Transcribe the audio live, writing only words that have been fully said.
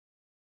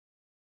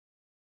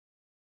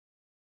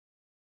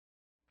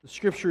The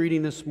scripture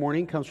reading this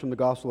morning comes from the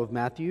Gospel of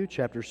Matthew,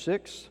 chapter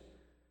 6,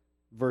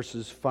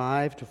 verses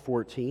 5 to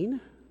 14.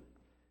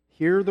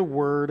 Hear the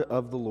word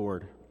of the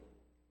Lord.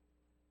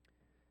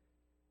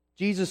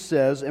 Jesus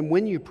says, "And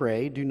when you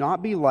pray, do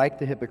not be like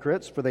the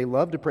hypocrites, for they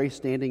love to pray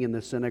standing in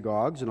the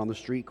synagogues and on the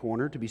street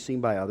corner to be seen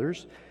by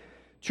others.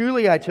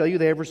 Truly, I tell you,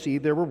 they have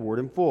received their reward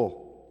in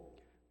full.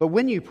 But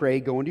when you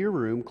pray, go into your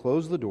room,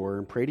 close the door,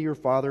 and pray to your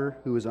Father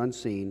who is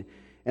unseen.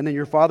 And then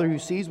your Father who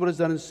sees what is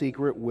done in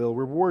secret will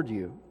reward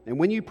you. And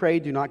when you pray,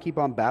 do not keep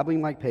on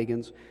babbling like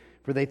pagans,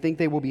 for they think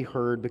they will be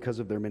heard because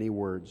of their many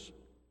words.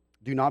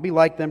 Do not be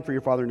like them, for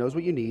your Father knows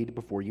what you need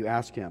before you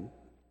ask Him.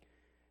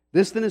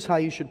 This then is how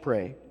you should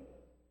pray.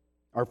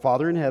 Our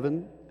Father in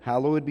heaven,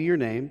 hallowed be your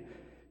name.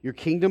 Your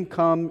kingdom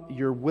come,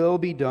 your will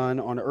be done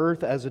on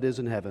earth as it is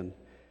in heaven.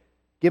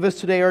 Give us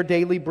today our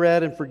daily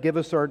bread, and forgive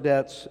us our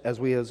debts as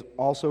we have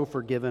also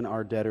forgiven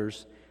our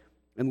debtors.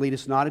 And lead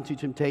us not into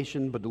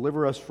temptation, but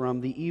deliver us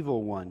from the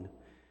evil one.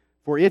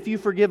 For if you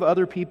forgive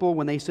other people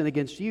when they sin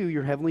against you,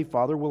 your heavenly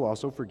Father will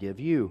also forgive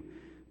you.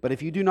 But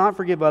if you do not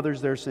forgive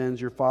others their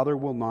sins, your Father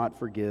will not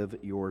forgive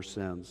your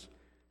sins."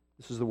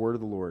 This is the word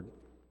of the Lord.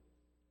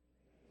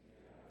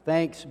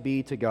 Thanks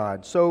be to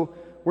God. So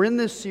we're in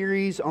this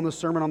series on the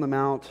Sermon on the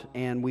Mount,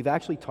 and we've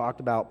actually talked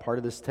about part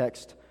of this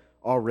text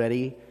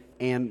already.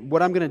 And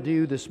what I'm going to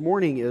do this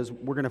morning is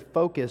we're going to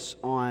focus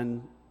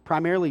on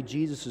primarily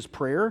Jesus'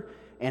 prayer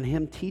and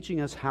Him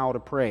teaching us how to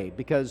pray.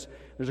 Because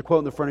there's a quote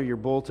in the front of your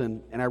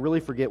bulletin, and I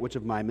really forget which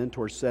of my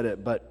mentors said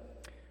it,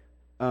 but,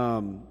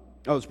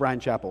 it's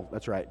Brian Chappell,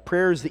 that's right.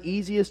 Prayer is the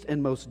easiest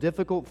and most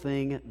difficult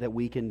thing that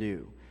we can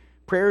do.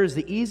 Prayer is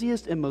the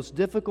easiest and most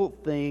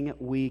difficult thing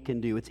we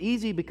can do. It's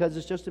easy because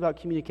it's just about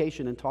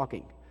communication and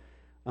talking.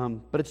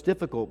 But it's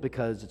difficult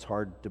because it's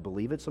hard to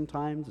believe it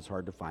sometimes. It's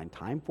hard to find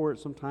time for it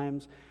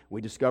sometimes.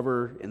 We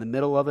discover in the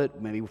middle of it,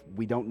 maybe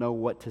we don't know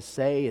what to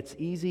say. It's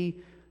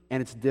easy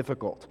and it's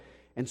difficult.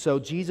 And so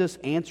Jesus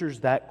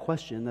answers that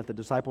question that the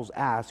disciples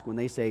ask when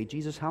they say,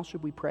 "Jesus, how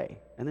should we pray?"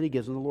 And then He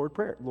gives them the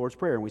Lord's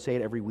Prayer, and we say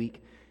it every week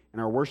in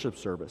our worship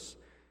service.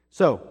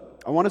 So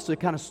I want us to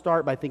kind of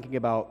start by thinking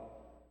about,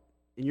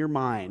 in your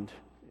mind,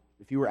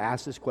 if you were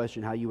asked this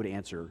question, how you would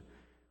answer.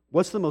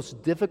 What's the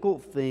most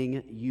difficult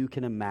thing you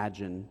can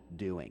imagine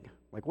doing?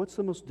 Like, what's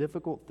the most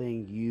difficult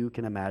thing you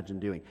can imagine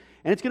doing?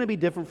 And it's going to be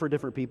different for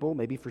different people.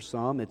 Maybe for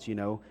some, it's,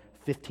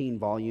 15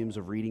 volumes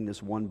of reading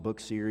this one book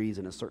series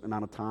in a certain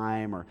amount of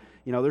time. Or,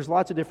 there's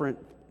lots of different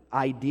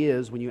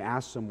ideas when you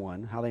ask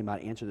someone how they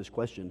might answer this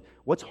question.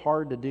 What's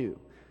hard to do?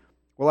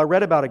 Well, I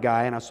read about a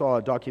guy, and I saw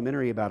a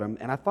documentary about him,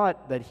 and I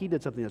thought that he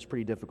did something that's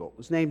pretty difficult.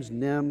 His name's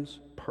Nims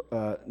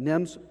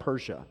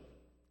Persha.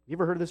 You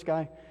ever heard of this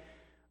guy?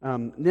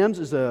 Nims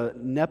is a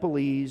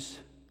Nepalese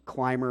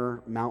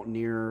climber,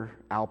 mountaineer,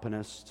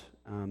 alpinist,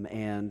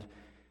 and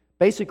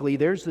basically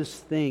there's this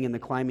thing in the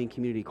climbing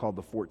community called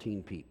the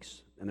 14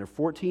 Peaks. And there are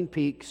 14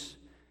 peaks,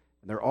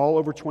 and they're all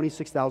over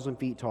 26,000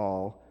 feet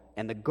tall,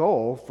 and the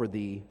goal for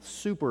the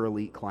super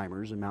elite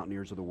climbers and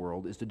mountaineers of the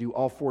world is to do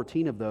all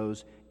 14 of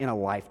those in a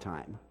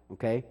lifetime,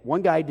 okay?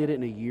 One guy did it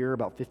in a year,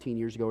 about 15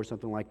 years ago or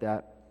something like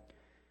that.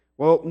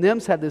 Well,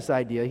 Nims had this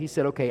idea. He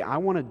said, okay, I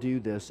want to do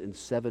this in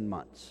 7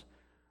 months.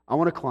 I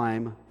want to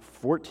climb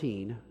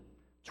 14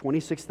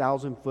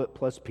 26,000-foot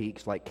plus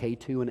peaks like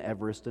K2 and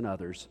Everest and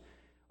others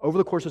over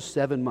the course of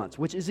 7 months,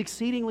 which is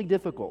exceedingly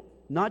difficult,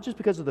 not just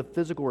because of the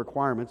physical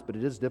requirements, but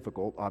it is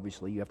difficult,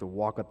 obviously. You have to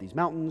walk up these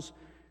mountains.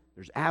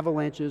 There's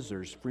avalanches,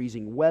 there's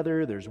freezing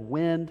weather, there's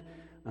wind.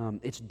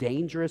 It's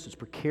dangerous, it's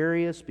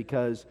precarious,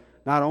 because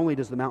not only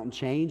does the mountain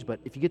change, but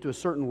if you get to a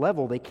certain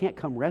level, they can't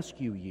come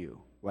rescue you,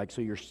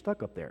 so you're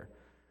stuck up there.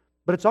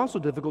 But it's also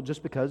difficult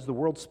just because the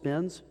world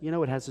spins.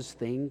 It has this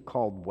thing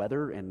called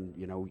weather and,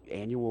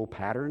 annual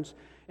patterns.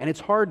 And it's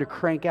hard to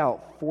crank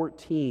out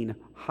 14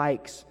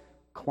 hikes,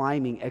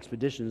 climbing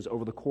expeditions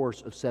over the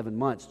course of 7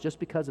 months just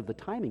because of the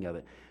timing of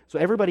it. So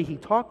everybody he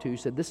talked to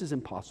said, this is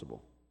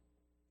impossible.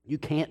 You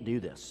can't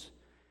do this.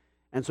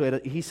 And so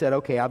he said,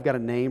 okay, I've got a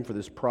name for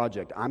this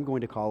project. I'm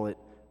going to call it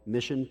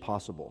Mission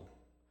Possible.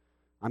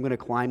 I'm going to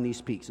climb these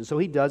peaks. And so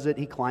he does it.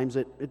 He climbs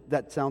it.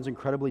 That sounds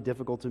incredibly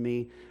difficult to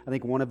me. I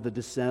think one of the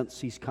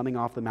descents, he's coming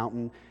off the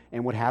mountain,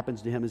 and what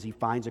happens to him is he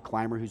finds a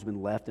climber who's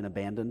been left and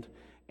abandoned,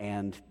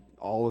 and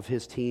all of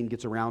his team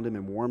gets around him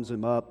and warms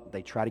him up.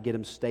 They try to get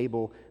him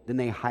stable. Then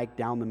they hike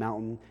down the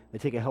mountain. They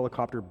take a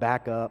helicopter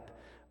back up.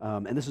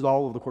 And this is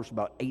all over the course of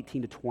about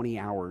 18 to 20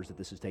 hours that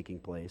this is taking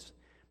place.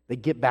 They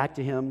get back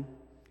to him,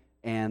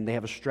 and they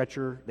have a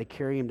stretcher. They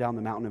carry him down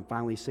the mountain, and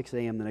finally, 6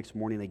 a.m. the next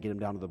morning, they get him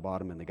down to the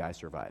bottom, and the guy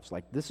survives.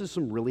 This is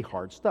some really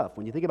hard stuff.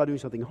 When you think about doing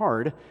something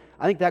hard,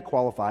 I think that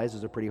qualifies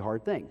as a pretty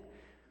hard thing.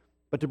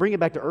 But to bring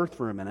it back to earth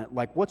for a minute,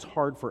 what's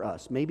hard for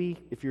us? Maybe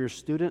if you're a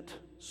student,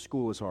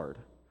 school is hard.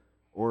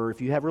 Or if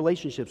you have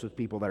relationships with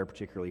people that are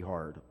particularly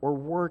hard. Or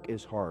work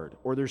is hard.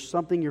 Or there's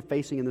something you're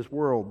facing in this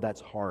world that's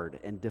hard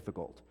and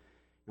difficult.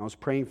 And I was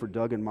praying for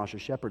Doug and Masha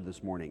Shepard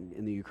this morning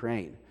in the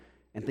Ukraine,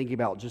 and thinking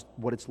about just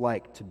what it's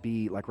like to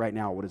be, right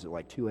now, what is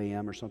it, 2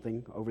 a.m. or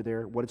something over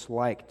there? What it's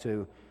like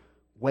to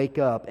wake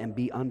up and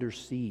be under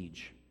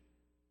siege.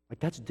 Like,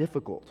 that's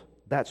difficult.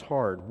 That's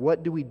hard.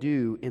 What do we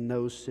do in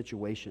those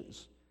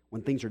situations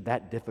when things are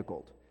that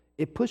difficult?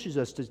 It pushes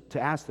us to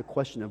ask the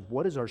question of,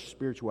 what is our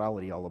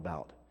spirituality all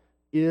about?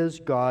 Is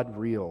God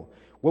real?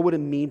 What would it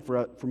mean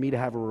for me to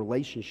have a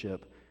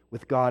relationship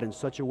with God in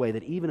such a way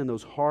that even in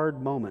those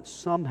hard moments,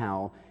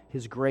 somehow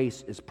His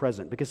grace is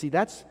present? Because see,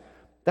 that's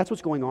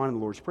what's going on in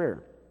the Lord's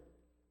Prayer.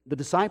 The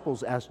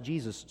disciples asked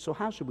Jesus, so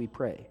how should we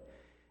pray?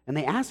 And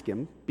they ask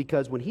Him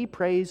because when He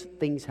prays,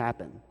 things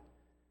happen.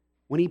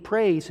 When He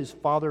prays, His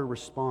Father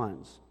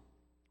responds.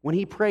 When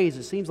He prays,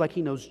 it seems like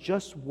He knows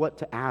just what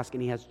to ask,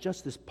 and He has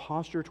just this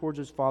posture towards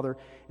His Father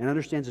and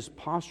understands His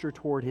posture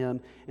toward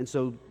Him. And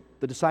so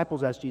the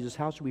disciples ask Jesus,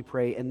 how should we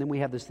pray? And then we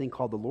have this thing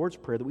called the Lord's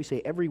Prayer that we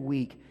say every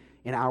week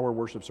in our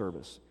worship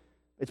service.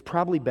 It's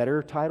probably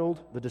better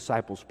titled the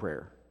Disciples'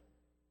 Prayer,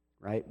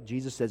 right?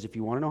 Jesus says, if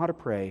you want to know how to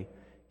pray,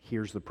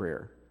 here's the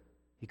prayer.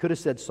 He could have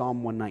said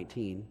Psalm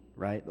 119,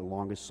 right? The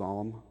longest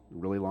psalm, the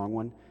really long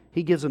one.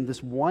 He gives them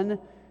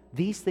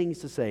these things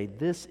to say.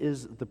 This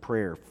is the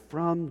prayer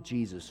from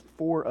Jesus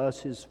for us,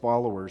 His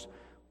followers.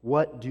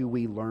 What do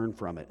we learn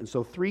from it? And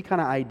so 3 kind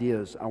of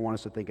ideas I want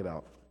us to think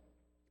about.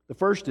 The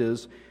first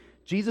is,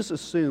 Jesus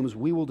assumes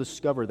we will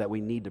discover that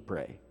we need to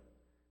pray.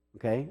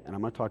 Okay? And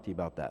I'm going to talk to you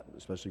about that,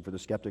 especially for the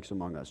skeptics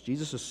among us.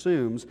 Jesus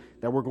assumes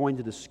that we're going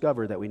to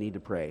discover that we need to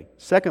pray.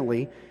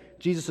 Secondly,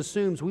 Jesus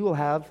assumes we will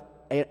have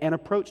an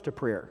approach to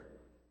prayer,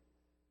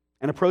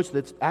 an approach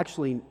that's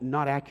actually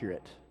not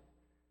accurate.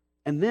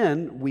 And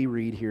then we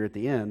read here at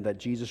the end that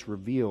Jesus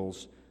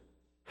reveals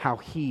how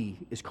He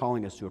is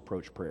calling us to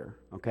approach prayer,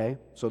 okay?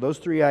 So those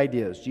 3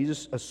 ideas.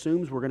 Jesus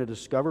assumes we're going to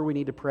discover we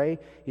need to pray.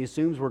 He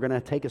assumes we're going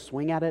to take a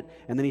swing at it,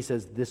 and then He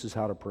says this is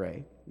how to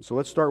pray. So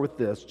let's start with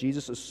this.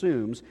 Jesus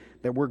assumes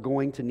that we're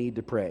going to need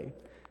to pray.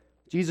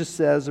 Jesus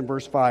says in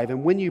verse 5,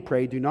 and when you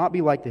pray, do not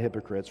be like the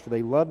hypocrites, for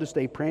they love to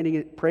stay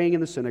praying in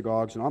the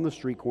synagogues and on the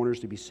street corners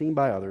to be seen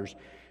by others.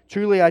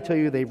 Truly, I tell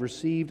you, they've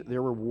received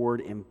their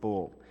reward in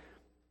full.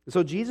 And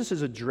so Jesus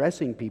is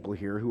addressing people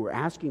here who are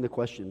asking the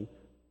question,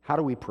 how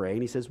do we pray?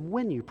 And He says,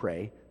 when you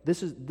pray,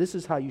 this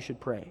is how you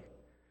should pray.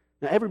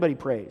 Now, everybody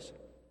prays.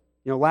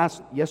 You know,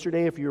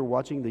 yesterday, if you were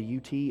watching the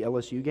UT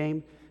LSU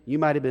game, you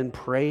might have been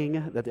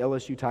praying that the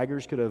LSU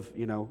Tigers could have,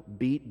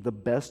 beat the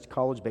best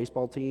college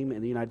baseball team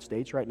in the United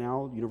States right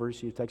now,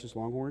 University of Texas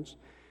Longhorns.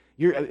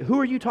 Who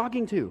are you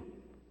talking to?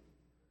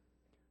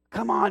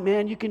 Come on,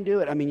 man, you can do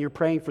it. I mean, you're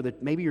praying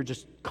maybe you're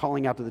just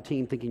calling out to the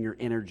team thinking your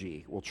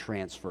energy will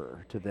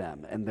transfer to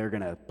them and they're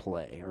going to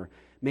play. Or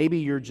maybe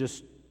you're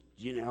just,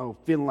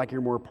 feeling like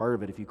you're more a part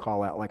of it if you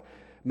call out. Like,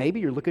 maybe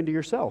you're looking to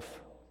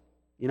yourself.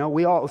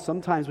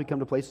 Sometimes we come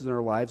to places in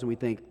our lives and we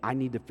think, I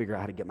need to figure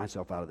out how to get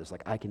myself out of this.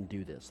 Like, I can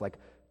do this. Like,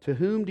 to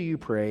whom do you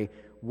pray?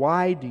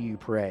 Why do you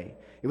pray?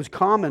 It was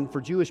common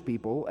for Jewish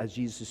people, as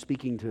Jesus is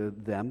speaking to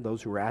them,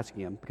 those who were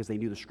asking Him, because they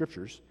knew the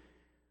Scriptures,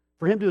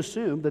 for Him to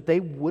assume that they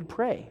would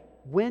pray.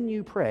 When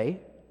you pray,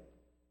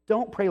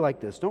 don't pray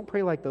like this. Don't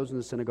pray like those in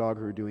the synagogue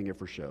who are doing it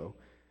for show.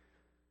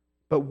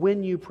 But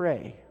when you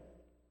pray,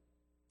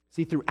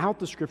 see, throughout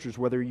the Scriptures,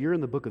 whether you're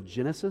in the book of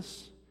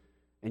Genesis,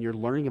 and you're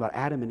learning about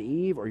Adam and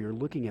Eve, or you're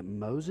looking at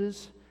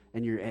Moses,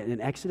 and you're in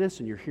Exodus,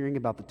 and you're hearing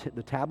about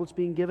the tablets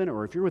being given,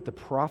 or if you're with the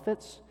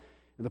prophets,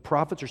 and the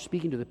prophets are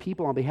speaking to the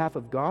people on behalf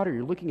of God, or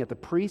you're looking at the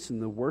priests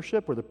and the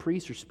worship, or the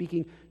priests are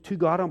speaking to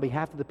God on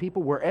behalf of the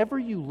people, wherever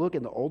you look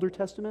in the Older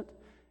Testament,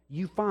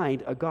 you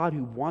find a God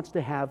who wants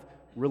to have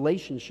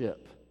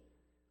relationship,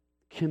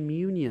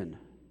 communion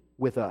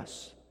with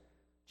us.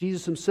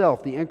 Jesus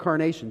Himself, the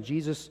incarnation,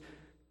 Jesus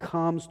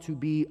comes to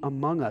be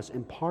among us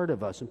and part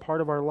of us and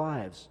part of our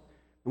lives.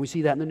 And we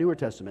see that in the Newer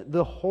Testament.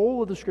 The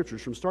whole of the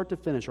Scriptures, from start to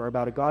finish, are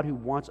about a God who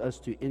wants us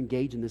to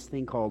engage in this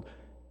thing called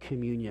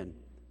communion,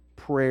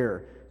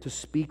 prayer, to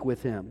speak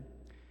with Him.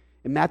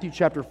 In Matthew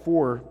chapter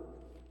 4,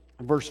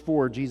 verse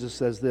 4, Jesus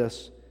says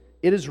this,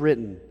 "It is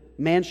written,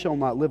 man shall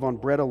not live on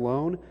bread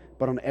alone,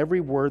 but on every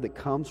word that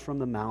comes from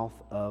the mouth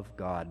of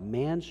God."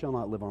 Man shall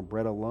not live on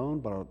bread alone,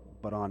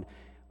 but on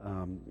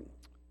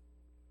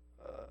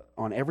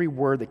every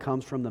word that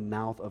comes from the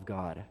mouth of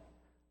God.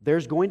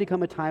 There's going to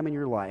come a time in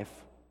your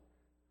life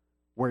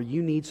where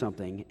you need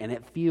something and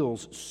it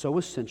feels so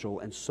essential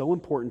and so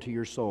important to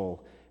your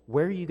soul.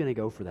 Where are you going to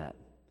go for that?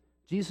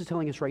 Jesus is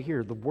telling us right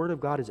here, the Word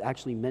of God is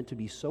actually meant to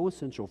be so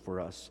essential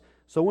for us,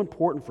 so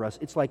important for us.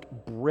 It's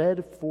like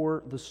bread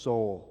for the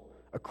soul,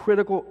 a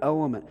critical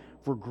element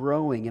for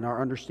growing in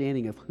our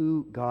understanding of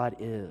who God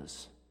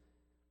is.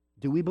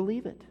 Do we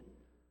believe it?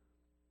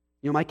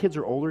 My kids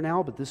are older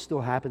now, but this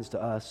still happens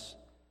to us,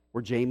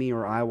 where Jamie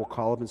or I will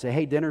call up and say,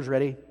 "Hey, dinner's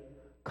ready.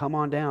 Come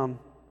on down."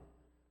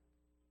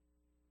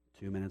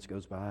 2 minutes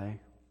goes by.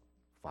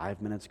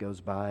 5 minutes goes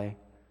by.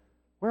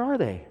 Where are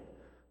they?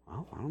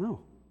 Well, I don't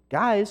know.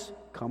 Guys,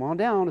 come on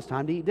down. It's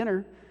time to eat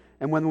dinner.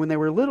 And when they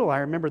were little, I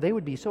remember they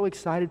would be so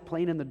excited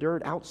playing in the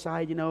dirt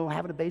outside,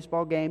 having a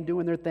baseball game,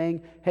 doing their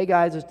thing. "Hey,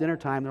 guys, it's dinner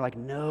time." They're like,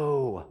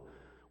 "No,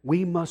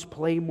 we must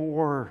play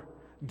more.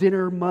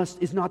 Dinner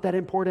is not that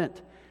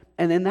important."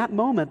 And in that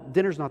moment,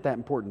 dinner's not that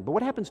important. But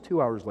what happens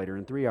 2 hours later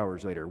and 3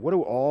 hours later? What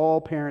do all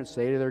parents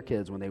say to their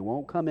kids when they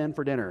won't come in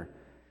for dinner?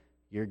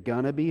 You're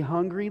going to be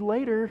hungry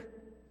later.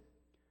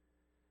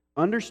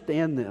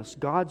 Understand this.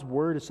 God's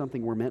word is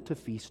something we're meant to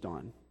feast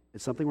on.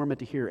 It's something we're meant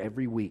to hear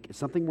every week. It's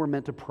something we're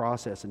meant to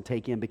process and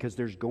take in, because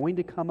there's going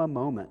to come a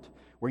moment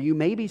where you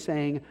may be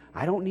saying,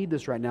 I don't need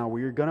this right now,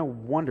 where you're going to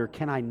wonder,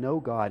 can I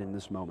know God in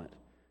this moment?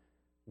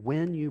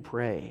 When you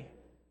pray,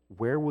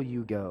 where will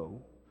you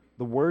go?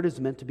 The word is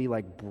meant to be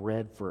like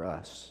bread for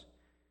us.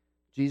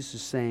 Jesus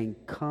is saying,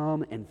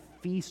 come and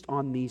feast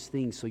on these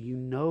things so you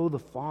know the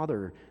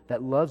Father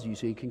that loves you,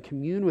 so you can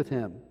commune with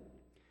Him.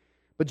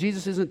 But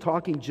Jesus isn't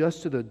talking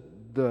just to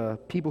the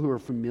people who are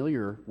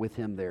familiar with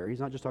Him there. He's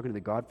not just talking to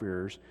the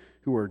God-fearers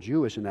who are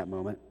Jewish in that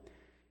moment.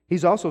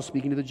 He's also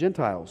speaking to the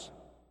Gentiles.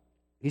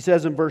 He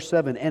says in verse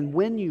 7, and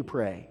when you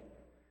pray,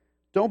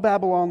 don't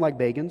babble on like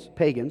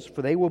pagans,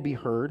 for they will be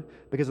heard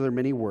because of their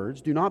many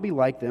words. Do not be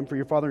like them, for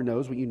your Father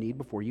knows what you need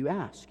before you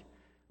ask.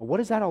 Well, what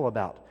is that all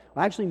about?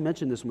 I actually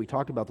mentioned this when we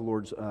talked about the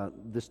Lord's,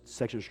 this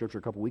section of Scripture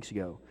a couple weeks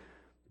ago.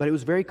 But it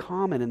was very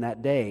common in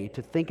that day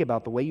to think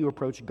about the way you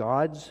approach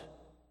God's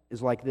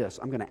is like this.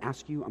 I'm going to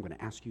ask you, I'm going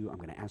to ask you, I'm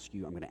going to ask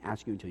you, I'm going to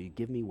ask you until you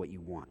give me what you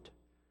want.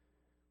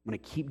 I'm going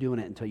to keep doing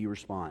it until you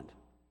respond.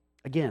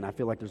 Again, I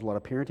feel like there's a lot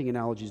of parenting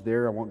analogies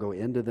there. I won't go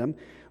into them.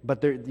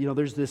 But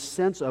there's this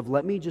sense of,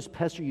 let me just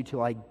pester you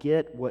till I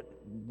get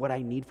what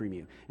I need from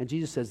you. And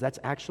Jesus says that's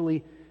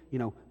actually,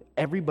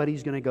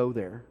 everybody's going to go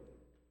there.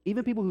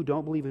 Even people who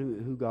don't believe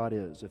in who God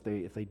is, if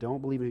they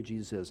don't believe in who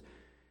Jesus is,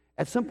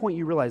 at some point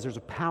you realize there's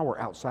a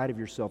power outside of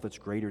yourself that's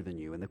greater than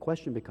you. And the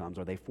question becomes,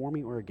 are they for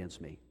me or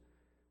against me?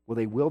 Will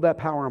they wield that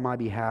power on my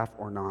behalf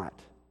or not?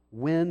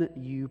 When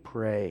you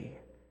pray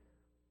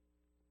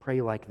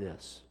like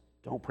this.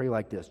 Don't pray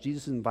like this.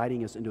 Jesus is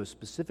inviting us into a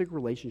specific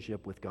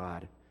relationship with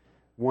God,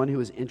 one who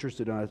is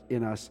interested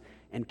in us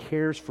and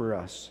cares for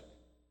us.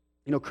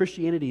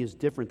 Christianity is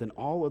different than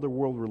all other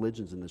world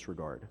religions in this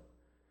regard.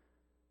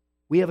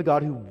 We have a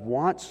God who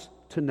wants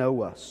to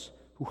know us,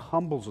 who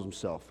humbles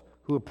himself,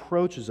 who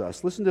approaches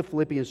us. Listen to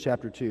Philippians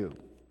chapter 2.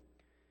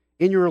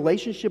 In your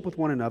relationship with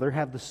one another,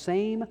 have the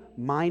same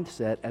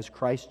mindset as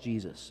Christ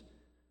Jesus,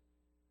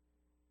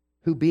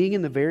 who being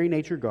in the very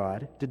nature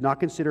God, did not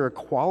consider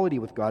equality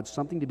with God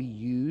something to be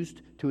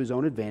used to his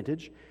own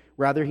advantage.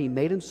 Rather, he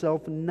made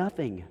himself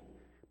nothing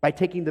by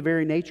taking the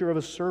very nature of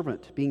a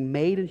servant, being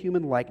made in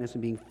human likeness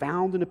and being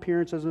found in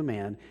appearance as a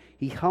man.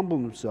 He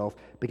humbled himself,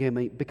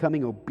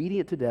 becoming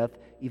obedient to death,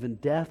 even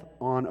death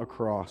on a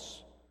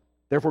cross.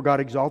 Therefore God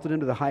exalted him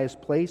to the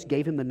highest place,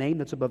 gave him the name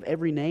that's above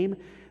every name,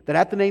 that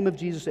at the name of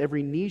Jesus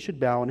every knee should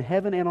bow in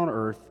heaven and on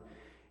earth,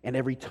 and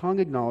every tongue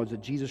acknowledge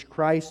that Jesus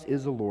Christ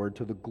is the Lord,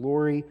 to the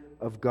glory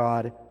of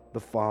God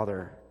the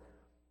Father.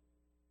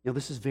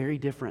 This is very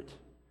different.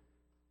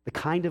 The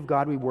kind of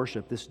God we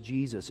worship, this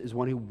Jesus, is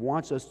one who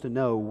wants us to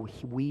know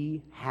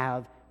we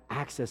have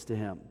access to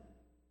Him.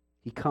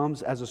 He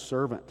comes as a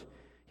servant.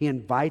 He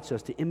invites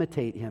us to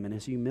imitate Him in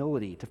His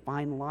humility, to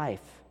find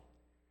life.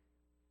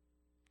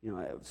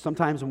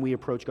 Sometimes when we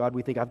approach God,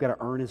 we think, I've got to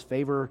earn His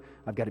favor.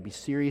 I've got to be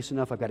serious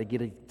enough. I've got to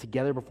get it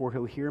together before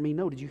He'll hear me.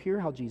 No, did you hear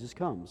how Jesus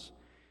comes?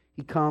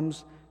 He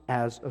comes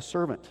as a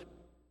servant.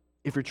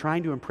 If you're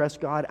trying to impress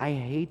God, I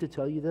hate to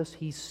tell you this,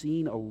 He's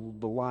seen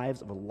the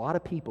lives of a lot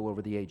of people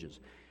over the ages.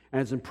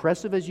 And as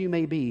impressive as you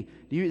may be,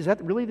 is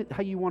that really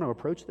how you want to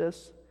approach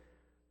this?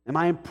 Am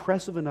I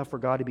impressive enough for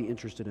God to be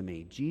interested in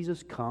me?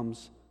 Jesus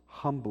comes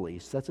humbly,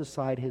 sets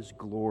aside His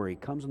glory,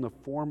 comes in the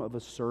form of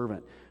a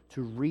servant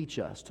to reach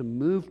us, to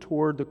move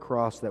toward the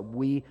cross that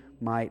we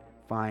might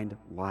find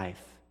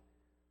life.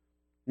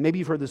 Maybe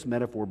you've heard this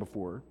metaphor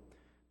before,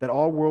 that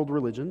all world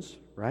religions,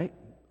 right,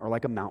 are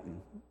like a mountain.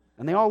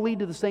 And they all lead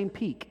to the same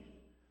peak.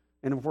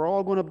 And if we're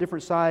all going up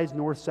different sides,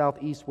 north, south,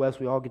 east, west,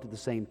 we all get to the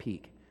same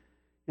peak.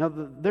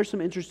 There's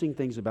some interesting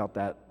things about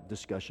that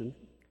discussion.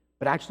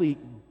 But actually,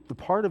 the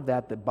part of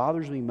that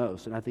bothers me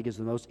most, and I think is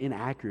the most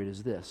inaccurate,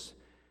 is this.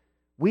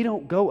 We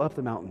don't go up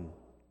the mountain.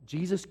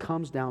 Jesus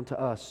comes down to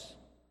us.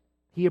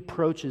 He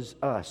approaches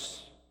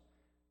us.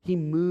 He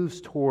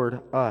moves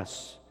toward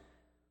us.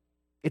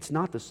 It's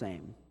not the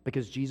same,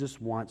 because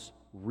Jesus wants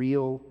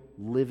real,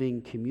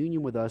 living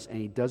communion with us, and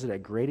He does it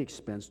at great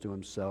expense to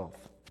Himself.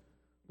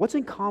 What's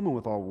in common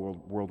with all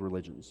world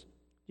religions?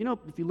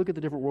 If you look at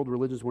the different world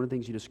religions, one of the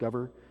things you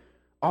discover,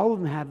 all of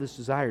them have this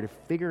desire to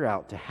figure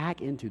out, to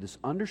hack into this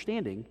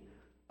understanding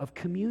of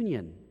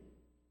communion.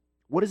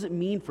 What does it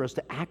mean for us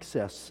to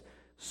access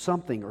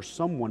something or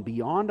someone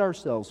beyond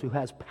ourselves who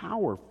has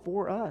power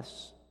for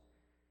us?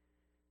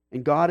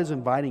 And God is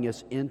inviting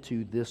us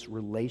into this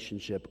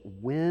relationship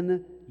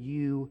when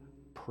you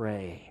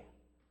pray.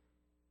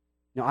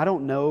 Now, I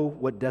don't know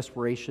what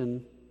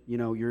desperation,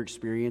 you're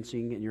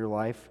experiencing in your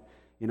life.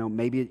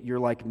 Maybe you're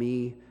like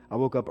me. I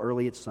woke up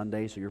early. It's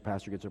Sunday, so your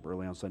pastor gets up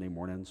early on Sunday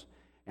mornings.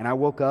 And I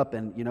woke up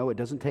and, it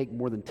doesn't take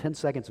more than 10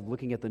 seconds of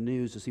looking at the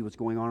news to see what's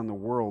going on in the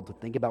world, to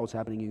think about what's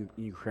happening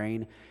in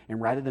Ukraine.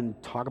 And rather than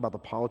talk about the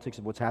politics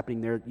of what's happening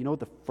there, what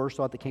the first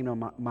thought that came to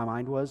my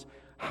mind was?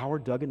 How are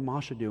Doug and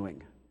Masha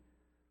doing?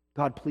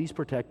 God, please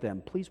protect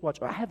them. Please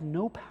watch. I have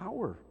no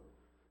power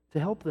to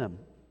help them.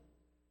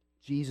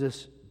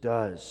 Jesus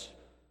does.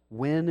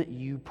 When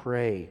you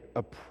pray,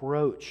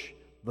 approach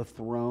the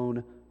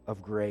throne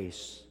of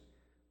grace.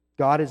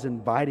 God is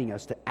inviting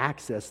us to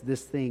access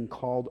this thing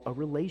called a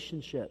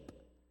relationship.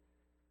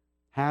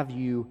 Have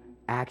you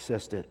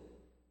accessed it?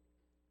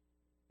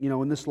 You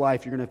know, in this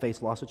life, you're going to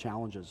face lots of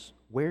challenges.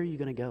 Where are you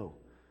going to go?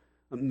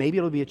 Maybe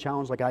it'll be a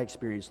challenge like I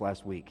experienced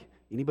last week.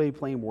 Anybody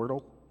playing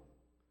Wordle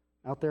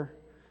out there?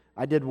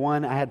 I did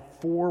one. I had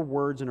 4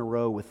 words in a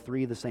row with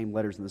 3 of the same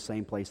letters in the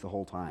same place the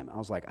whole time. I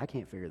was like, I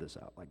can't figure this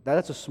out. Like,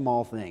 that's a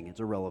small thing. It's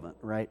irrelevant,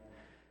 right?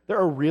 There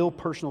are real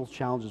personal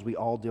challenges we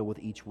all deal with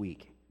each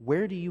week.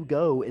 Where do you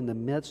go in the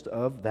midst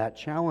of that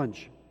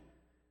challenge?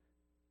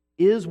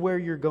 Is where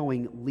you're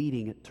going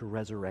leading to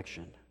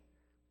resurrection?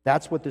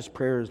 That's what this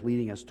prayer is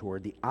leading us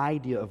toward, the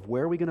idea of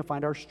where are we going to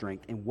find our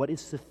strength and what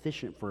is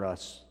sufficient for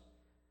us.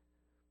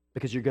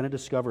 Because you're going to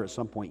discover at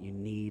some point you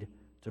need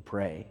to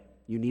pray.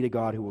 You need a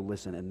God who will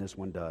listen, and this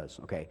one does.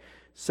 Okay.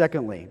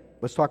 Secondly,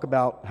 let's talk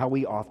about how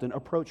we often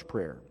approach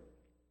prayer.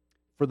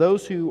 For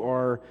those who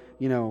are,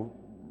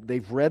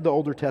 they've read the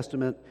Older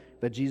Testament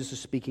that Jesus is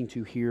speaking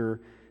to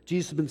here,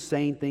 Jesus has been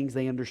saying things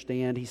they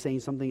understand. He's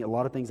saying a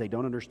lot of things they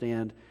don't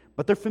understand,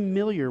 but they're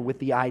familiar with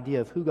the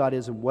idea of who God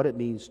is and what it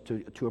means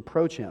to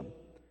approach Him.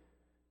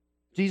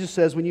 Jesus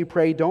says, when you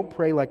pray, don't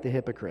pray like the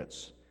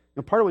hypocrites.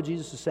 Now, part of what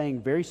Jesus is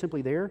saying very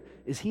simply there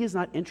is He is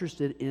not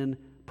interested in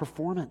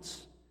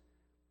performance.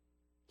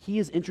 He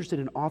is interested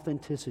in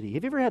authenticity.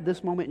 Have you ever had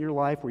this moment in your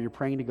life where you're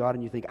praying to God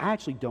and you think, I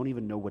actually don't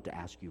even know what to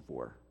ask you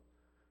for?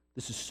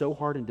 This is so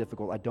hard and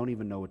difficult, I don't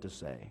even know what to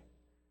say.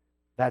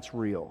 That's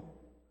real.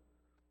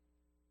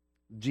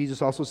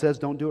 Jesus also says,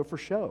 don't do it for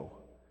show.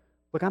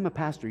 Look, I'm a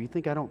pastor. You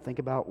think I don't think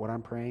about what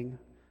I'm praying?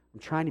 I'm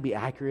trying to be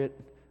accurate.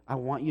 I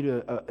want you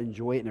to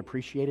enjoy it and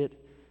appreciate it.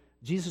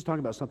 Jesus is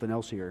talking about something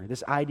else here.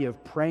 This idea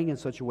of praying in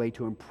such a way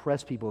to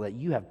impress people that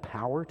you have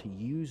power to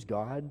use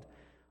God,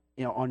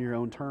 on your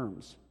own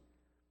terms.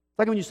 It's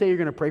like when you say you're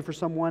going to pray for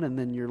someone and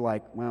then you're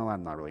like, well,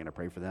 I'm not really going to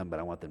pray for them, but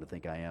I want them to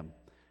think I am.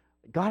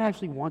 God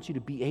actually wants you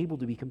to be able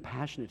to be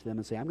compassionate to them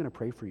and say, I'm going to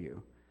pray for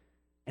you.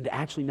 And to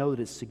actually know that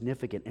it's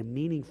significant and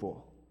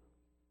meaningful.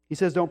 He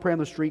says don't pray on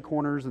the street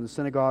corners and the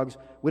synagogues.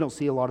 We don't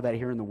see a lot of that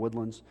here in the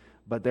Woodlands,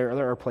 but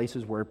there are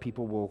places where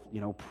people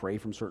will, pray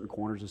from certain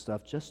corners and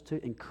stuff just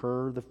to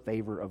incur the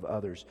favor of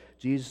others.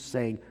 Jesus is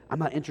saying, I'm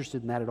not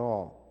interested in that at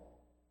all.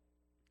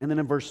 And then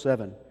in verse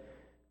 7,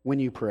 when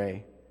you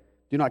pray,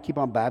 do not keep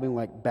on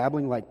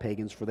babbling like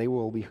pagans, for they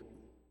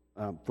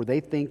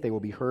think they will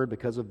be heard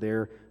because of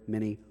their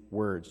many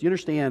words. You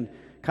understand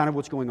kind of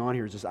what's going on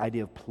here is this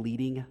idea of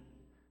pleading,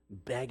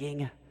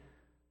 begging,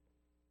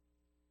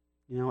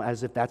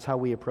 as if that's how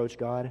we approach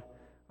God.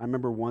 I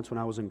remember once when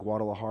I was in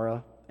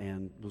Guadalajara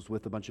and was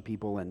with a bunch of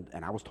people, and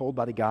I was told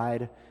by the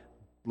guide,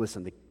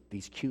 listen,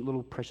 these cute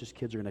little precious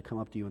kids are going to come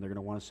up to you and they're going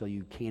to want to sell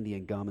you candy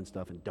and gum and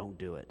stuff, and don't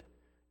do it.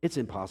 It's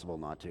impossible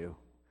not to.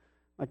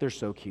 Like, they're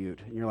so cute.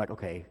 And you're like,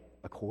 okay,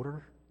 a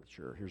quarter?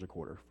 Sure, here's a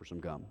quarter for some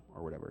gum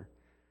or whatever.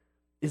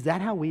 Is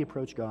that how we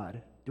approach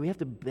God? Do we have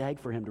to beg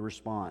for Him to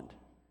respond?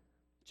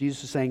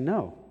 Jesus is saying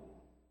no.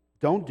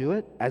 Don't do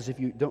it as if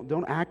you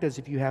don't act as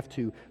if you have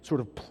to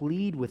sort of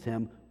plead with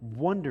Him,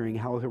 wondering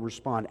how He'll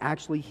respond.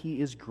 Actually, He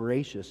is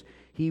gracious.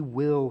 He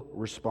will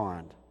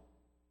respond.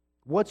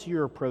 What's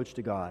your approach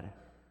to God?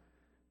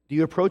 Do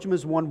you approach Him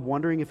as one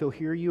wondering if He'll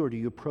hear you, or do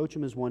you approach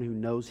Him as one who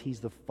knows He's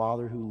the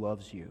Father who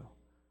loves you?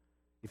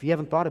 If you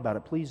haven't thought about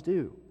it, please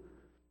do.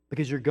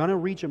 Because you're going to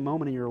reach a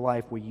moment in your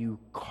life where you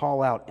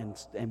call out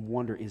and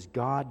wonder, is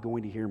God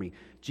going to hear me?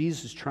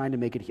 Jesus is trying to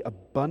make it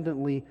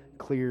abundantly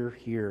clear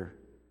here.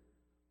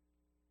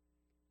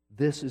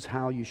 This is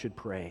how you should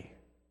pray.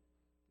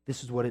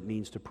 This is what it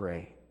means to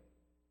pray.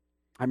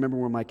 I remember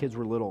when my kids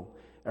were little,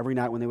 every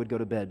night when they would go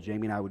to bed,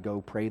 Jamie and I would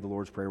go pray the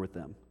Lord's Prayer with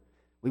them.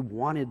 We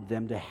wanted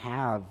them to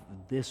have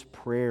this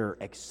prayer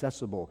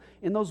accessible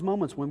in those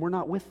moments when we're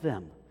not with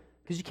them.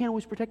 Because you can't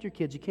always protect your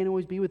kids. You can't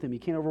always be with them. You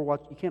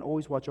can't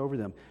always watch over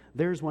them.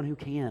 There's one who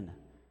can.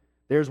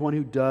 There's one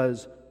who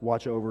does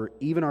watch over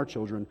even our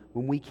children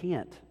when we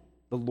can't.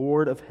 The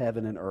Lord of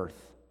heaven and earth.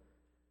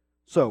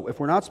 So, if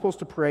we're not supposed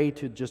to pray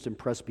to just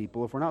impress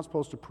people, if we're not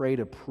supposed to pray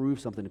to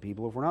prove something to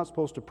people, if we're not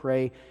supposed to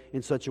pray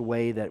in such a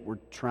way that we're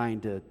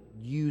trying to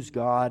use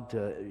God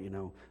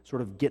to,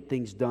 sort of get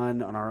things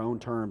done on our own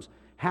terms,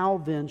 how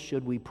then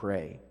should we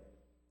pray?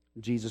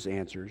 Jesus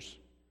answers,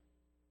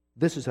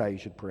 this is how you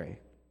should pray.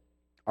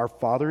 Our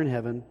Father in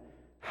heaven,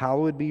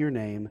 hallowed be your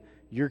name.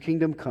 Your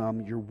kingdom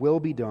come, your will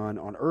be done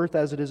on earth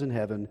as it is in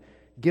heaven.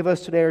 Give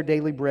us today our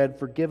daily bread.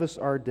 Forgive us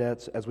our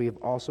debts as we have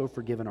also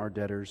forgiven our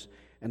debtors.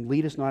 And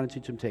lead us not into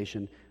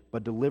temptation,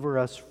 but deliver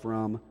us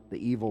from the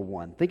evil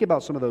one. Think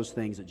about some of those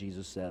things that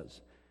Jesus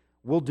says.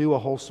 We'll do a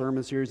whole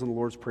sermon series on the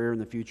Lord's Prayer in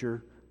the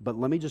future, but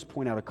let me just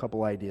point out a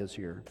couple ideas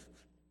here.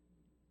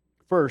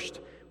 First,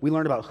 we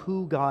learned about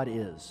who God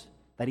is,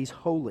 that He's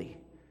holy.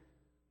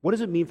 What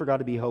does it mean for God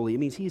to be holy? It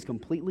means He is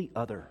completely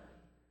other.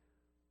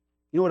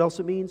 You know what else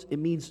it means? It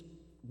means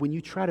when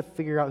you try to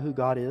figure out who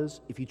God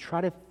is, if you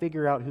try to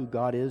figure out who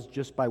God is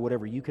just by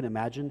whatever you can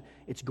imagine,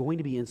 it's going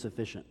to be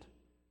insufficient.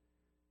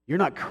 You're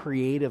not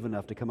creative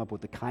enough to come up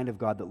with the kind of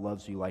God that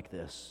loves you like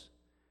this.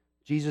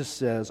 Jesus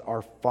says,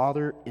 "Our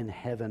Father in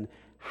heaven,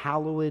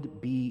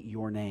 hallowed be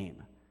your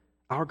name."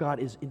 Our God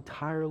is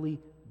entirely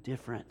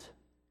different.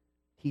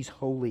 He's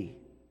holy.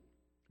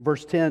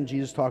 Verse 10,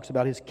 Jesus talks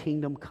about his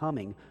kingdom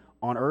coming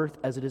on earth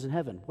as it is in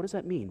heaven. What does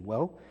that mean?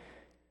 Well,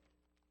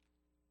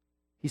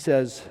 he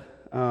says,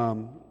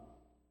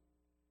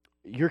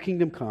 your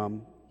kingdom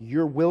come,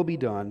 your will be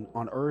done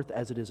on earth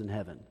as it is in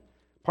heaven.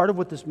 Part of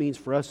what this means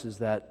for us is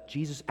that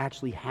Jesus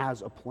actually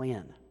has a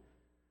plan.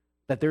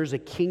 That there's a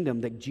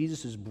kingdom that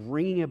Jesus is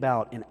bringing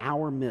about in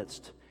our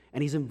midst,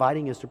 and he's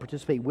inviting us to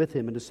participate with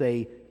him and to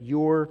say,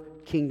 your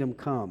kingdom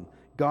come.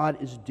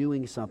 God is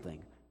doing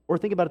something. Or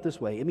think about it this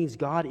way. It means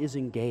God is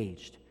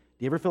engaged.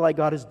 Do you ever feel like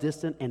God is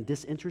distant and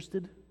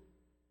disinterested?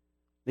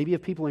 Maybe you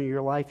have people in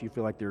your life you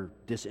feel like they're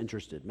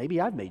disinterested.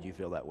 Maybe I've made you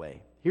feel that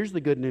way. Here's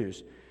the good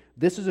news.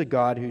 This is a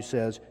God who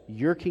says,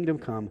 your kingdom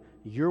come,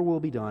 your will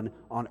be done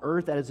on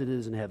earth as it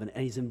is in heaven.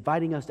 And he's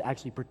inviting us to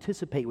actually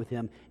participate with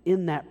him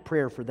in that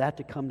prayer for that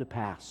to come to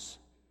pass.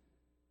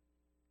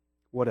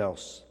 What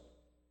else?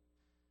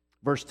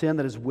 Verse 10,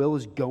 that his will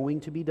is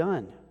going to be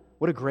done.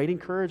 What a great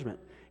encouragement.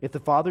 If the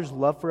Father's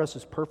love for us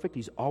is perfect,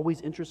 he's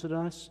always interested in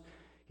us,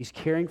 he's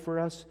caring for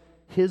us,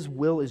 his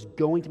will is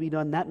going to be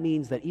done. That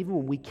means that even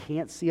when we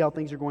can't see how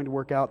things are going to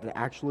work out, that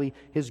actually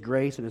his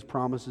grace and his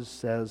promises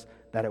says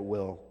that it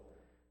will.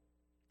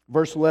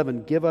 Verse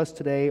 11, give us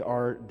today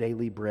our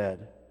daily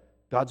bread.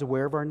 God's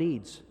aware of our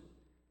needs.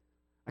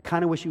 I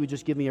kind of wish he would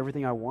just give me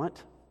everything I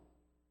want,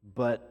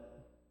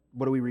 but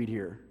what do we read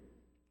here?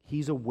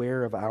 He's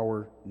aware of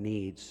our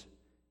needs.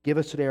 Give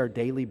us today our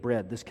daily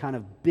bread, this kind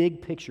of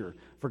big picture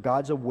for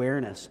God's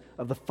awareness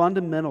of the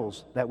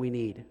fundamentals that we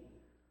need.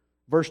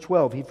 Verse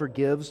 12, he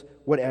forgives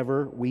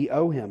whatever we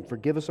owe him.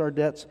 Forgive us our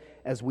debts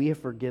as we have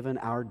forgiven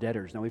our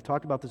debtors. Now, we've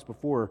talked about this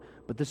before,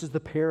 but this is the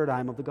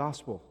paradigm of the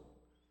gospel.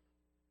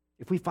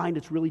 If we find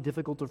it's really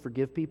difficult to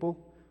forgive people,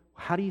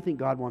 how do you think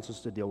God wants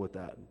us to deal with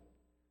that?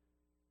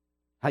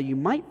 How you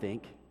might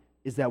think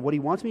is that what he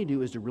wants me to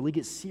do is to really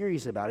get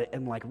serious about it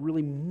and like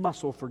really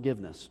muscle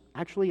forgiveness.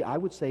 Actually, I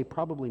would say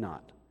probably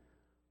not.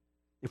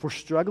 If we're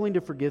struggling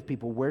to forgive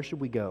people, where should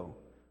we go?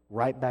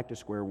 Right back to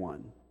square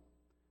one.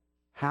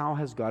 How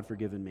has God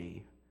forgiven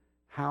me?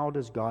 How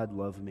does God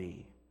love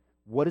me?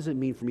 What does it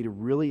mean for me to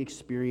really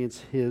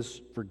experience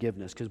his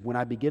forgiveness? Because when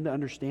I begin to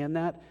understand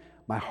that,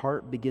 my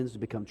heart begins to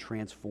become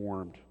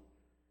transformed.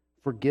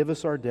 Forgive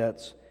us our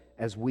debts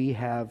as we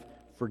have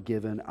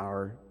forgiven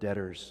our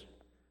debtors.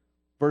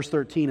 Verse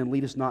 13, and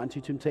lead us not into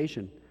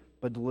temptation,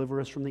 but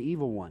deliver us from the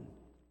evil one.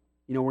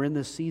 You know, we're in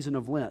this season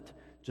of Lent.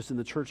 Just in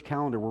the church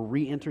calendar, we're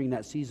re-entering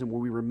that season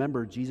where we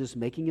remember Jesus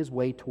making his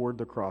way toward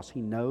the cross.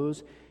 He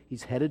knows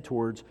he's headed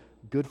towards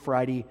Good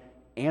Friday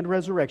and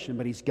resurrection,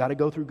 but he's got to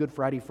go through Good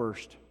Friday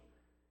first.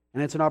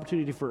 And it's an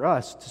opportunity for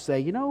us to say,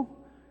 you know,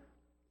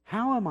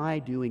 how am I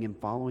doing in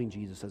following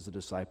Jesus as a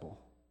disciple?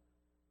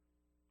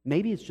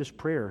 Maybe it's just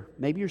prayer.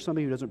 Maybe you're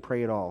somebody who doesn't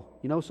pray at all.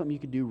 You know something you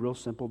could do real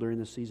simple during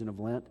this season of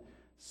Lent?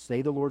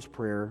 Say the Lord's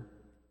Prayer,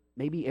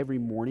 maybe every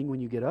morning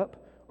when you get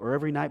up or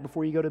every night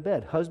before you go to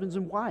bed. Husbands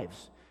and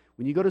wives,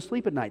 when you go to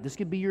sleep at night, this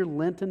could be your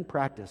Lenten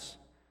practice.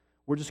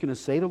 We're just going to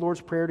say the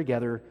Lord's Prayer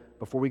together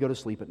before we go to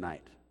sleep at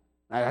night.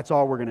 That's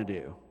all we're going to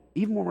do.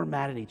 Even when we're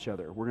mad at each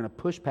other, we're going to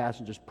push past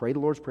and just pray the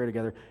Lord's Prayer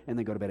together and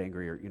then go to bed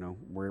angry or,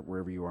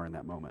 wherever you are in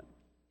that moment.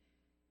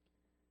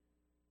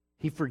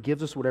 He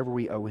forgives us whatever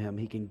we owe him.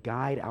 He can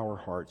guide our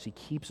hearts. He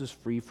keeps us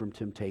free from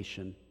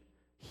temptation.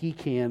 He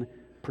can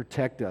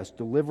protect us,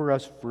 deliver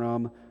us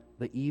from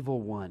the evil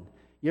one.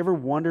 You ever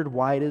wondered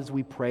why it is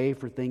we pray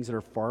for things that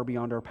are far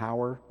beyond our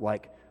power,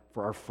 like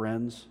for our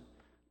friends,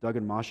 Doug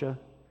and Masha?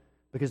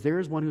 Because there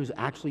is one who's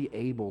actually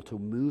able to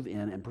move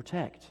in and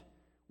protect.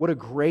 What a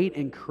great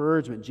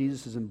encouragement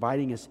Jesus is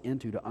inviting us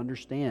into to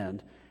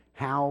understand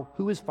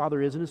who his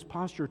Father is and his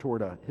posture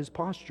toward us, his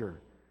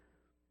posture.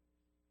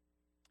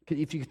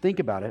 If you think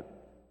about it,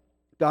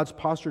 God's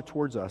posture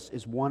towards us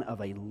is one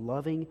of a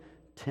loving,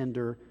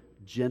 tender,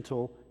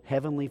 gentle,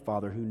 heavenly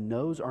Father who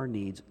knows our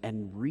needs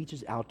and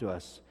reaches out to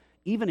us.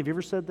 Even if you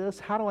ever said this,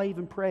 how do I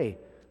even pray?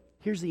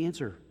 Here's the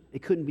answer.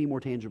 It couldn't be more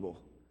tangible.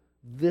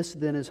 This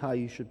then is how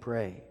you should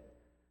pray.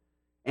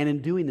 And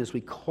in doing this,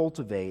 we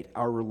cultivate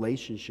our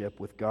relationship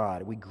with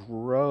God. We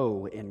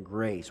grow in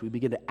grace. We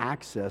begin to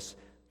access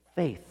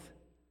faith.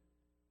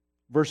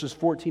 Verses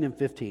 14 and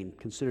 15,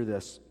 consider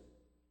this.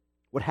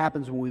 What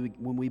happens when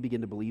we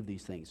begin to believe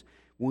these things?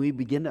 When we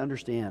begin to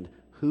understand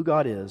who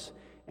God is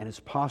and his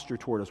posture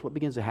toward us, what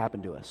begins to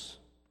happen to us?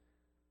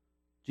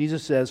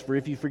 Jesus says, for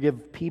if you forgive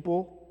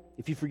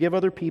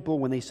other people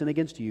when they sin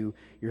against you,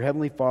 your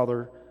heavenly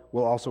Father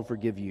will also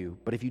forgive you.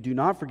 But if you do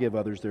not forgive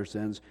others their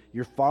sins,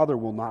 your Father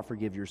will not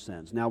forgive your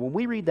sins. Now, when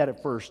we read that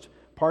at first,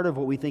 part of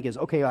what we think is,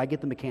 okay, I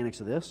get the mechanics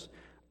of this.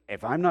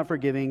 If I'm not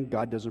forgiving,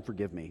 God doesn't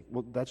forgive me.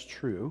 Well, that's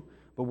true.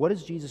 But what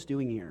is Jesus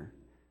doing here?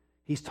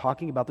 He's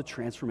talking about the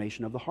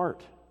transformation of the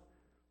heart.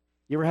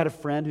 You ever had a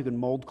friend who can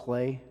mold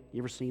clay?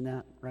 You ever seen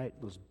that, right?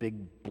 Those big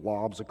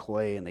blobs of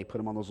clay, and they put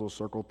them on those little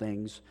circle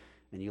things,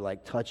 and you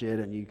like touch it,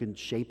 and you can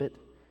shape it.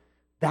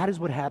 That is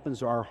what happens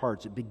to our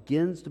hearts. It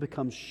begins to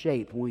become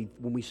shaped when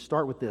we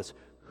start with this.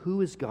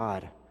 Who is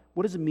God?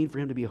 What does it mean for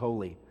Him to be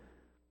holy?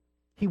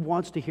 He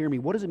wants to hear me.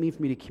 What does it mean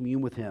for me to commune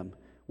with Him?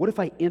 What if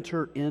I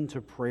enter into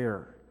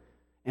prayer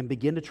and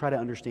begin to try to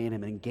understand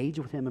Him and engage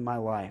with Him in my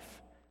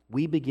life?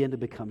 We begin to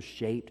become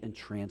shaped and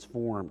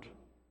transformed.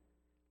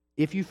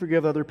 If you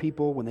forgive other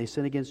people when they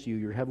sin against you,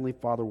 your Heavenly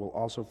Father will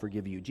also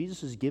forgive you.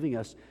 Jesus is giving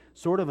us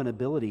sort of an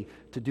ability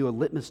to do a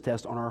litmus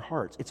test on our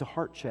hearts. It's a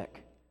heart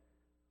check.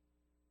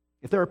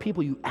 If there are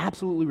people you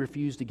absolutely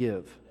refuse to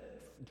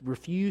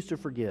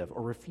forgive,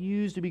 or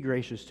refuse to be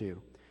gracious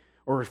to,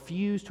 or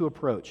refuse to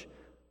approach,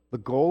 the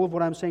goal of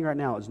what I'm saying right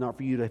now is not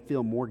for you to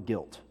feel more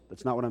guilt.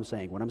 That's not what I'm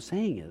saying. What I'm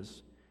saying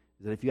is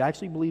that if you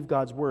actually believe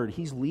God's word,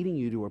 He's leading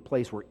you to a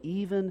place where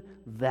even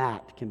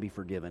that can be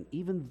forgiven,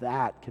 even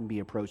that can be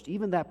approached,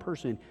 even that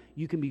person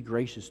you can be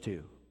gracious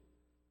to.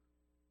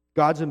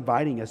 God's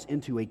inviting us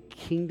into a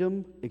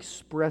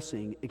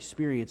kingdom-expressing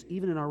experience,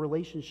 even in our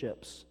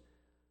relationships,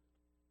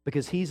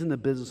 because He's in the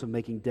business of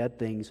making dead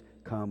things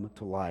come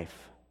to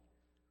life.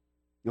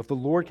 If the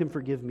Lord can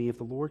forgive me, if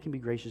the Lord can be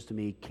gracious to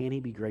me, can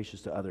He be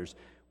gracious to others?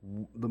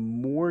 The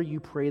more you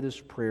pray this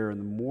prayer and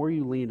the more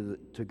you lean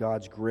to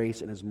God's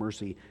grace and His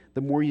mercy,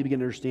 the more you begin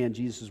to understand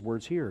Jesus'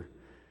 words here.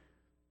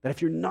 That if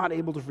you're not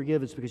able to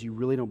forgive, it's because you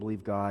really don't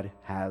believe God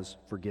has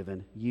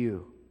forgiven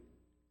you.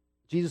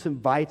 Jesus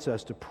invites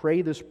us to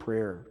pray this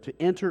prayer, to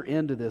enter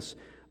into this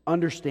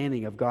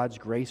understanding of God's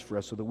grace for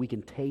us so that we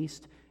can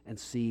taste and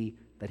see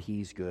that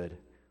He's good.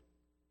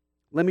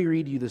 Let me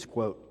read you this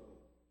quote.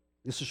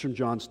 This is from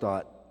John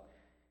Stott.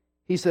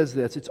 He says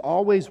this: "It's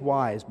always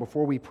wise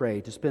before we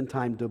pray to spend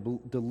time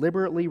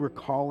deliberately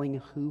recalling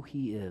who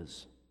He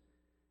is.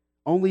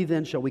 Only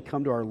then shall we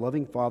come to our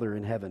loving Father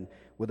in heaven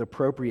with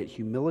appropriate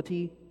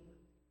humility,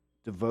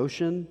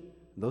 devotion."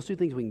 Those two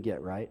things we can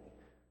get, right?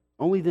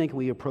 Only then can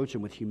we approach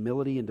Him with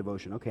humility and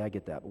devotion. Okay, I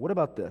get that. But what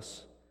about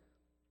this?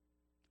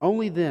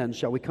 Only then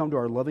shall we come to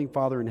our loving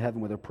Father in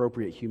heaven with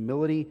appropriate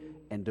humility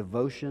and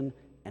devotion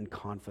and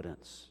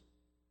confidence.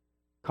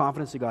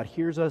 Confidence that God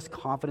hears us,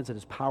 confidence that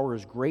His power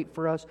is great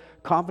for us,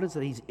 confidence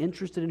that He's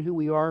interested in who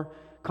we are,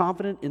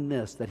 confident in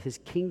this, that His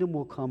kingdom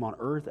will come on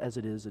earth as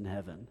it is in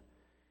heaven.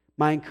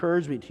 My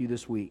encouragement to you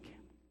this week,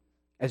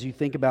 as you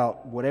think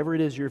about whatever it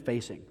is you're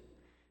facing,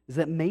 is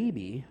that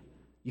maybe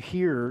you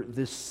hear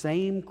this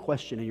same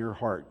question in your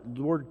heart: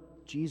 Lord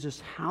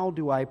Jesus, how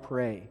do I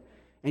pray?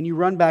 And you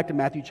run back to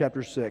Matthew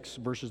chapter 6,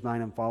 verses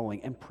 9 and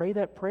following, and pray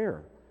that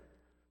prayer.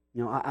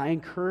 You know, I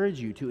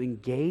encourage you to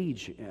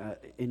engage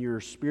in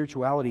your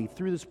spirituality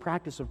through this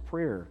practice of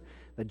prayer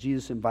that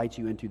Jesus invites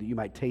you into, that you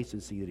might taste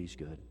and see that He's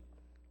good.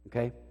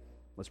 Okay?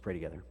 Let's pray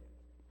together.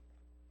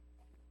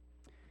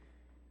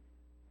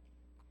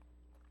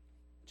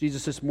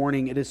 Jesus, this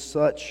morning, it is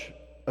such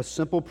a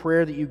simple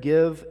prayer that you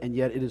give, and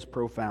yet it is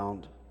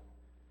profound.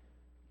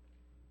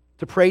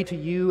 To pray to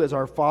you as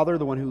our Father,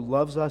 the one who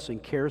loves us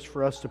and cares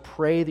for us, to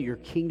pray that your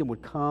kingdom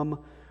would come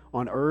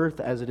on earth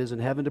as it is in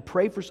heaven, to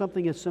pray for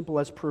something as simple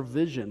as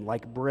provision,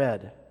 like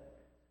bread.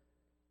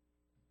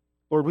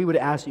 Lord, we would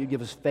ask that you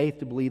give us faith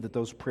to believe that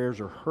those prayers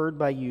are heard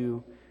by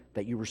you,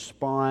 that you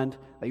respond,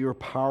 that you are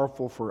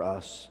powerful for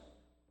us,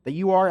 that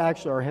you are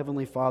actually our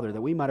Heavenly Father,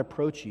 that we might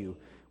approach you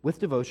with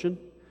devotion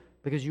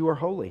because you are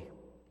holy,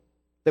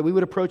 that we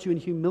would approach you in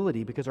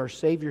humility because our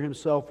Savior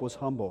Himself was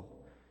humble,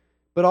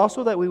 but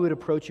also that we would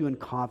approach you in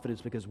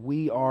confidence because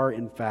we are,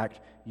 in fact,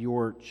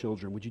 your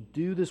children. Would you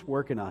do this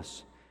work in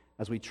us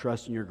as we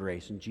trust in your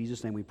grace? In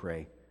Jesus' name we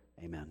pray.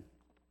 Amen.